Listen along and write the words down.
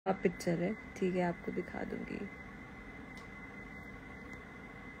अब पिक्चर है, ठीक है, आपको दिखा दूंगी.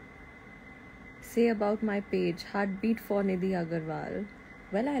 Say about my page, Heartbeat for Nidhi Agarwal.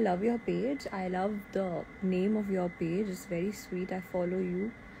 Well, I love your page. I love the name of your page. It's very sweet. I follow you.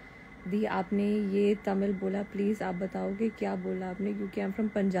 दी आपने ये तमिल बोला, प्लीज़ आप बताओगे क्या बोला आपने, क्योंकि I am from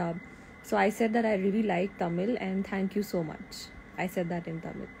Punjab. So I said that I really like Tamil and thank you so much. I said that in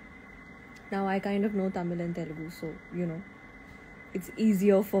Tamil. Now I kind of no Tamil and Telugu, so you know it's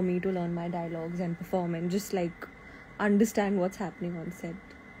easier for me to learn my dialogues and perform and just like understand what's happening on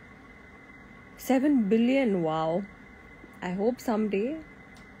set. 7 billion, wow. I hope someday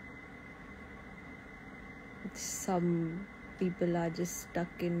some people are just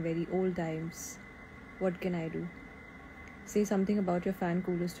stuck in very old times. What can I do? Say something about your fan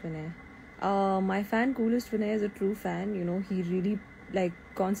Coolest Vinay. My fan Coolest Vinay is a true fan. You know, he really like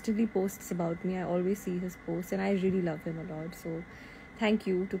constantly posts about me. I always see his posts and I really love him a lot. So thank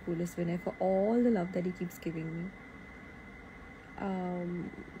you to Coolest Vinay for all the love that he keeps giving me.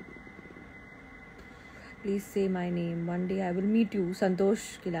 Please say my name. One day I will meet you. Santosh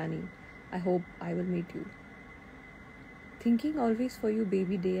Kilani. I hope I will meet you. Thinking always for you,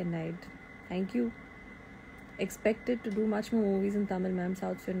 baby, day and night. Thank you. Expected to do much more movies in Tamil, ma'am.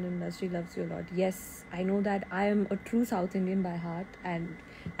 South Indian industry loves you a lot. Yes, I know that. I am a true South Indian by heart, and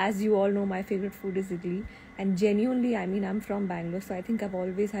as you all know, my favorite food is idli. And genuinely, I mean, I'm from Bangalore, so I think I've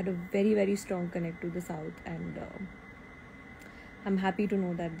always had a very, very strong connect to the South, and I'm happy to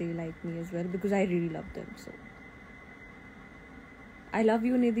know that they like me as well because I really love them. So I love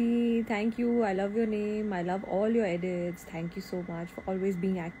you, Nidhi. Thank you. I love your name. I love all your edits. Thank you so much for always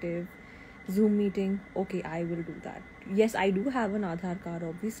being active. Zoom meeting. Okay, I will do that. Yes, I do have an Aadhaar card,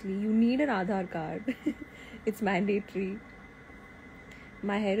 obviously. You need an Aadhaar card. It's mandatory.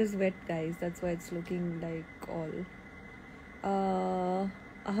 My hair is wet, guys. That's why it's looking like all.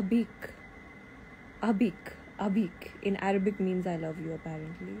 Abik. Abik. Abik. In Arabic means I love you,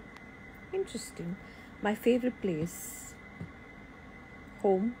 apparently. Interesting. My favorite place.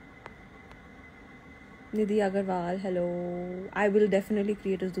 Home. Nidhi Agarwal, hello. I will definitely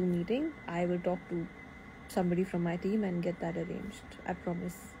create a Zoom meeting. I will talk to somebody from my team and get that arranged. I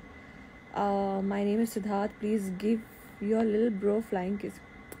promise. My name is Siddharth. Please give your little bro flying kiss.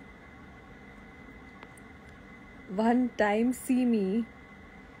 One time see me.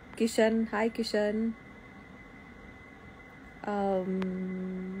 Kishan, hi Kishan.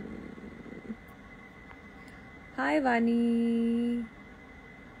 Hi Vani.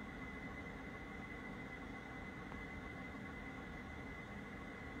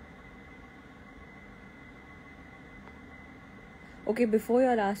 Okay, before you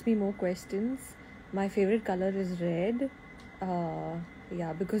all ask me more questions, my favorite color is red.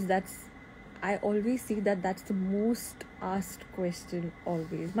 Yeah, because I always see that's the most asked question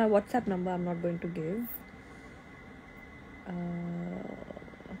always. My WhatsApp number I'm not going to give.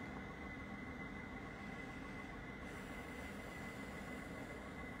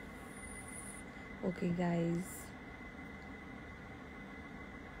 Okay, guys.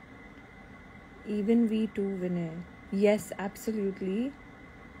 Even we too, Vinay. Yes, absolutely.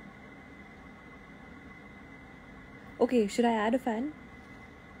 Okay, should I add a fan?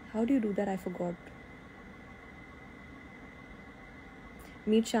 How do you do that? I forgot.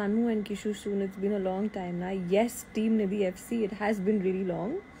 Meet Shanmu and Kishu soon. It's been a long time now. Yes, Team Nidhi FC. It has been really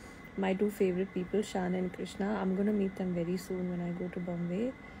long. My two favorite people, Shan and Krishna. I'm gonna meet them very soon when I go to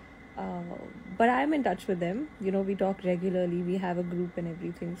Bombay. But I'm in touch with them. You know, we talk regularly. We have a group and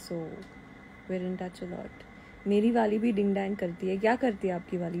everything. So we're in touch a lot. मेरी वाली भी डिंग dang करती है. क्या करती है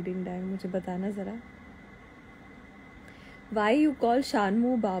आपकी वाली डिंग डैंग? मुझे बताना ज़रा. Why you call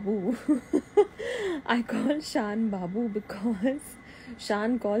Shanmu Babu? I call Shan Babu because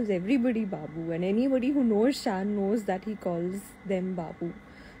Shan calls everybody Babu, and anybody who knows Shan knows that he calls them Babu.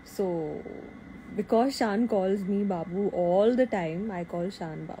 So because Shan calls me Babu all the time, I call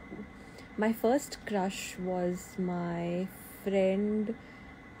Shan Babu. My first crush was my friend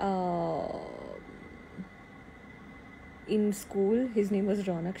in school. His name was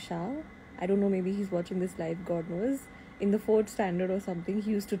Ronak Shah. I don't know, maybe he's watching this live, God knows. In the 4th standard or something,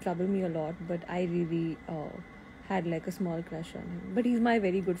 he used to trouble me a lot, but I really had like a small crush on him. But he's my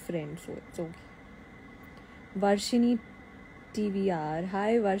very good friend, so it's okay. Varshini TVR.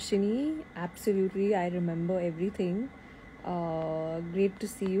 Hi Varshini. Absolutely, I remember everything. Great to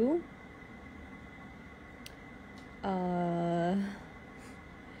see you.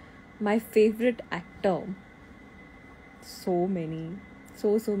 My favorite actor. So many.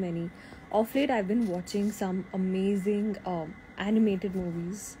 So many. Of late, I've been watching some amazing animated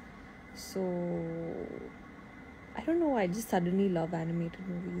movies. So I don't know, I just suddenly love animated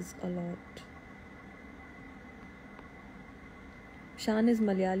movies a lot. Shan is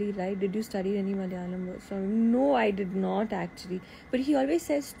Malayali, right? Did you study any Malayalam words from him? No, I did not actually. But he always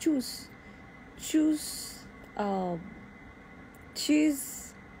says choose. Choose,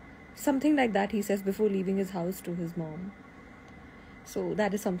 something like that he says before leaving his house to his mom. So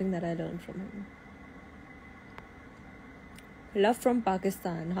that is something that I learned from him. Love from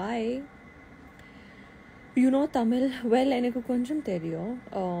Pakistan. Hi. You know Tamil? Well, எனக்கு கொஞ்சம் தெரியும்.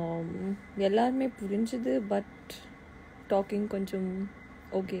 எல்லாருமே புரிஞ்சுது, but talking கொஞ்சம்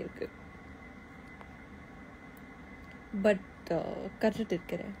okay இருக்கு. But கற்றுட்டு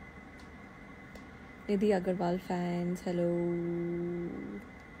இருக்கிறேன். Nidhhi Agarwal fans, hello.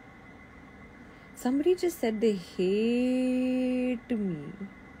 Somebody just said they hate me.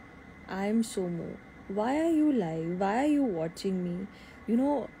 I'm Somo. Why are you live? Why are you watching me? You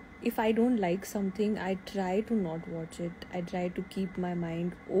know, if I don't like something, I try to not watch it. I try to keep my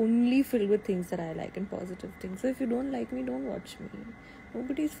mind only filled with things that I like and positive things. So if you don't like me, don't watch me.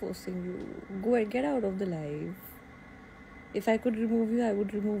 Nobody's forcing you. Go and get out of the live. If I could remove you, I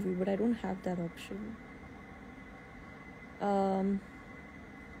would remove you, but I don't have that option.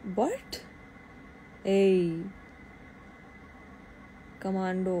 What? Hey.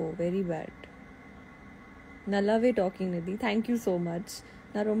 Commando, very bad. Nallave talking, Nidhi. Thank you so much.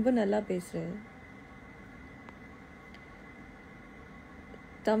 நான் ரொம்ப நல்லா பேசுகிறேன்.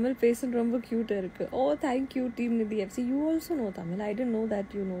 தமிழ் பேசுன்னு ரொம்ப க்யூட்டாக இருக்குது. ஓ thank you team நிதி FC. You also no Tamil. I didn't know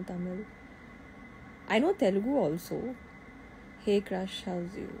that you know Tamil. I know Telugu also. Hey crush,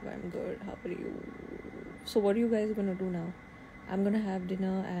 how's you? I'm good. How are you? So what are you guys gonna do now? I'm gonna have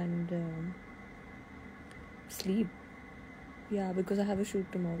dinner and sleep. Yeah, because I have a shoot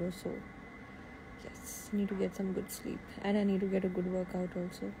tomorrow, so yes, need to get some good sleep and I need to get a good workout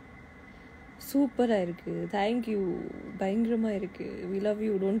also. Super irukku. Thank you. Bayangrama irukku. We love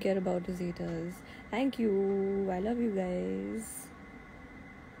you. Don't care about his haters. Thank you. I love you guys.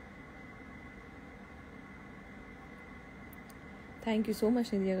 Thank you so much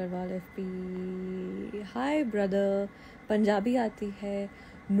Nidhi Agarwal FP. Hi brother. Punjabi aati hai?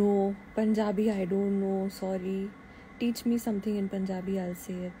 No, Punjabi I don't know. Sorry. Teach me something in Punjabi, I'll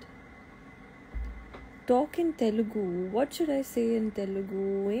say it. Talk in Telugu. What should I say in Telugu?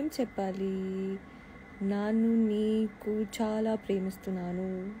 Em cheppali? Nanu neeku chala premistunanu.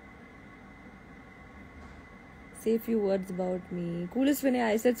 Say a few words about me. Coolest Vinay,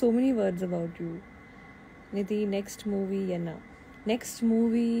 I said so many words about you. Nidhi, next movie enna? Next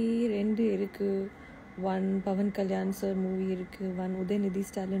movie rendu irukku. One Pavan Kalyan sir movie irukku. One Udayanidhi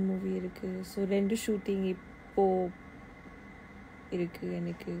Stalin movie irukku. So rendu shooting ippo irukku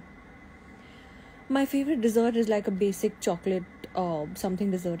enakku. My favorite dessert is like a basic chocolate something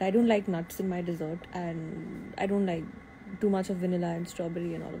dessert. I don't like nuts in my dessert and I don't like too much of vanilla and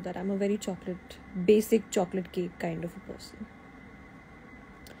strawberry and all of that. I'm a very basic chocolate cake kind of a person.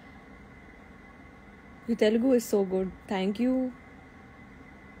 Your Telugu is so good. Thank you.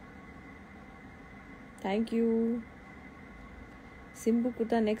 Thank you. Simbu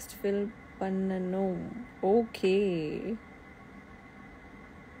Kuta next film pannano. Okay.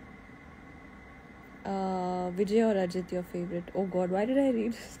 Vijay or Ajit, your favorite? Oh god, why did I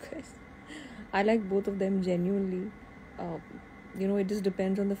read this, guys? I like both of them genuinely. You know, it just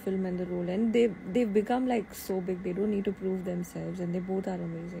depends on the film and the role, and they've become like so big, they don't need to prove themselves, and they both are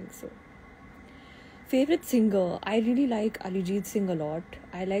amazing. So favorite singer, I really like Arijit Singh a lot.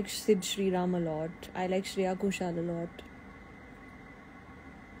 I like Sid Sriram a lot. I like Shreya Ghoshal a lot.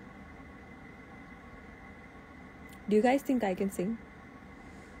 Do you guys think I can sing?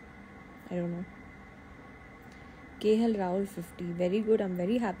 I don't know. KL Rahul 50, very good. I'm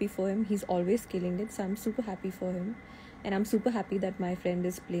very happy for him. He's always killing it, so I'm super happy for him, and I'm super happy that my friend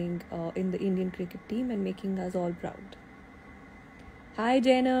is playing in the Indian cricket team and making us all proud. Hi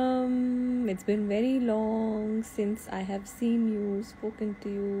Janam, it's been very long since I have seen you, spoken to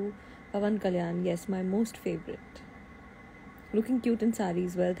you. Pavan Kalyan, yes, my most favorite. Looking cute in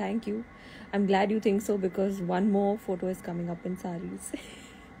sarees. Well, thank you. I'm glad you think so, because one more photo is coming up in sarees.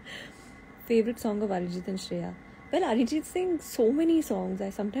 Favorite song of Arijit and Shreya? Well, Arijit sings so many songs. I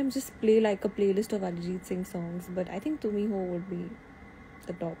sometimes just play like a playlist of Arijit Singh songs, but I think Tumi Ho would be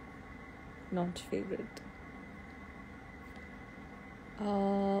the top notch favorite.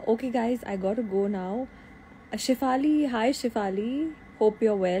 Okay guys, I gotta go now. Shifali, hi Shifali, hope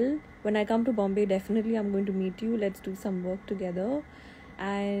you're well. When I come to Bombay, definitely I'm going to meet you. Let's do some work together.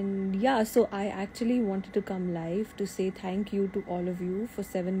 And yeah, so I actually wanted to come live to say thank you to all of you for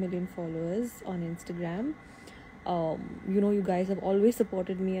 7 million followers on Instagram. You guys have always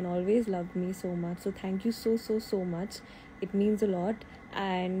supported me and always loved me so much. So thank you so much. It means a lot.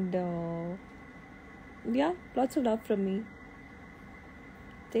 And yeah, lots of love from me.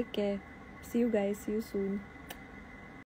 Take care. See you guys. See you soon.